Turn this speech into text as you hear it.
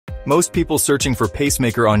Most people searching for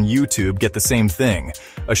pacemaker on YouTube get the same thing,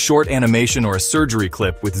 a short animation or a surgery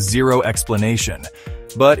clip with zero explanation.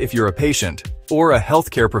 But if you're a patient or a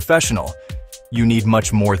healthcare professional, you need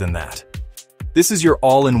much more than that. This is your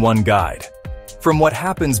all-in-one guide. From what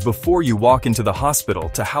happens before you walk into the hospital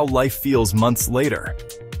to how life feels months later.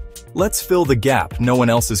 Let's fill the gap no one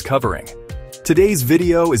else is covering. Today's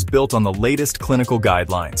video is built on the latest clinical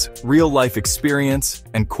guidelines, real-life experience,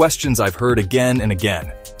 and questions I've heard again and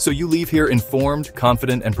again, so you leave here informed,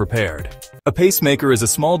 confident, and prepared. A pacemaker is a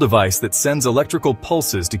small device that sends electrical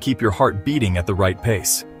pulses to keep your heart beating at the right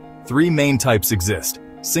pace. 3 main types exist: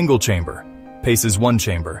 single chamber, paces 1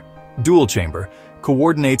 chamber; dual chamber,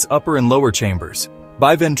 coordinates upper and lower chambers;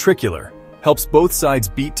 biventricular, helps both sides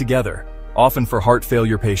beat together, often for heart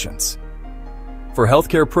failure patients. For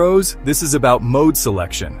healthcare pros, this is about mode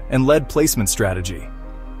selection and lead placement strategy.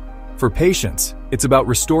 For patients, it's about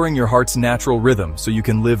restoring your heart's natural rhythm so you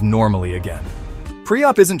can live normally again.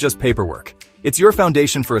 Pre-op isn't just paperwork. It's your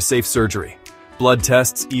foundation for a safe surgery. Blood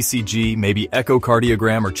tests, ECG, maybe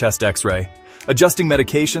echocardiogram or chest x-ray. Adjusting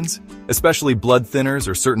medications, especially blood thinners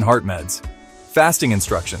or certain heart meds. Fasting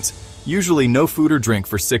instructions, usually no food or drink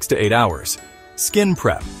for 6 to 8 hours. Skin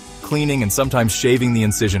prep, cleaning and sometimes shaving the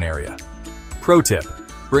incision area. Pro tip,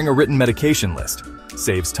 bring a written medication list.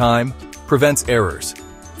 Saves time, prevents errors.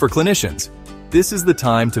 For clinicians, this is the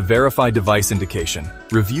time to verify device indication,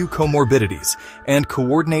 review comorbidities, and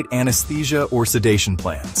coordinate anesthesia or sedation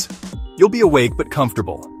plans. You'll be awake but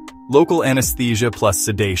comfortable. Local anesthesia plus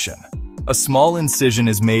sedation. A small incision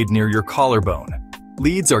is made near your collarbone.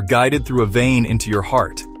 Leads are guided through a vein into your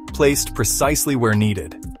heart, placed precisely where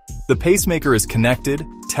needed. The pacemaker is connected,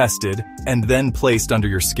 tested, and then placed under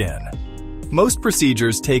your skin. Most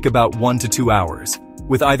procedures take about 1 to 2 hours,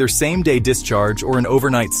 with either same-day discharge or an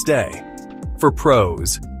overnight stay. For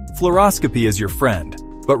pros, fluoroscopy is your friend,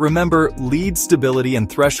 but remember, lead stability and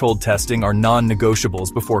threshold testing are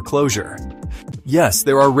non-negotiables before closure. Yes,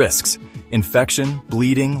 there are risks: infection,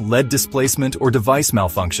 bleeding, lead displacement, or device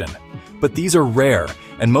malfunction. But these are rare,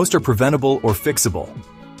 and most are preventable or fixable.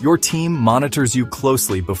 Your team monitors you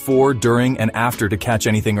closely before, during, and after to catch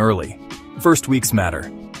anything early. First weeks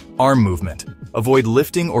matter. Arm movement. Avoid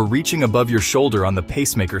lifting or reaching above your shoulder on the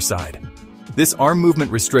pacemaker side. This arm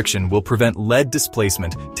movement restriction will prevent lead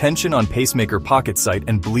displacement, tension on pacemaker pocket site,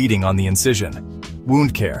 and bleeding on the incision.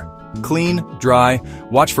 Wound care. Clean, dry,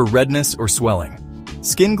 watch for redness or swelling.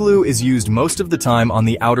 Skin glue is used most of the time on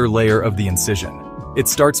the outer layer of the incision. It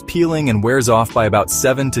starts peeling and wears off by about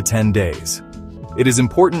 7 to 10 days. It is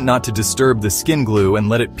important not to disturb the skin glue and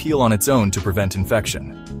let it peel on its own to prevent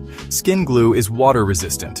infection. Skin glue is water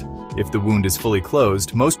resistant. If the wound is fully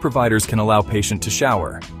closed, most providers can allow patient to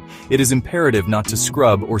shower. It is imperative not to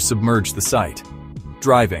scrub or submerge the site.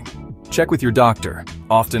 Driving. Check with your doctor,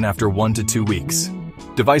 often after 1 to 2 weeks.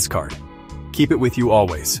 Device card. Keep it with you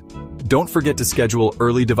always. Don't forget to schedule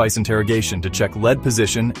early device interrogation to check lead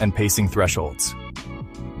position and pacing thresholds.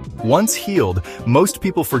 Once healed, most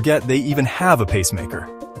people forget they even have a pacemaker.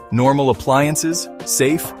 Normal appliances,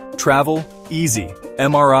 safe, travel, easy.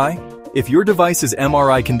 MRI? If your device is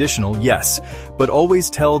MRI conditional, yes, but always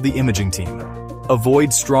tell the imaging team.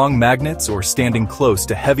 Avoid strong magnets or standing close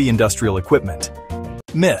to heavy industrial equipment.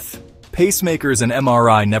 Myth: pacemakers and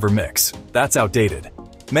MRI never mix. That's outdated.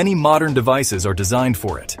 Many modern devices are designed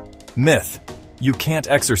for it. Myth: you can't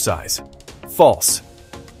exercise. False.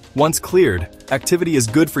 Once cleared, activity is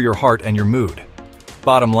good for your heart and your mood.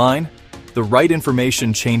 Bottom line, the right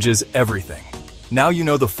information changes everything. Now you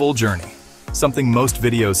know the full journey, something most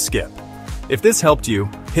videos skip. If this helped you,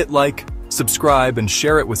 hit like, subscribe, and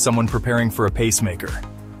share it with someone preparing for a pacemaker.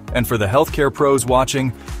 And for the healthcare pros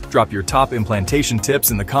watching, drop your top implantation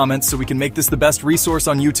tips in the comments so we can make this the best resource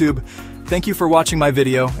on YouTube. Thank you for watching my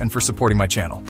video and for supporting my channel.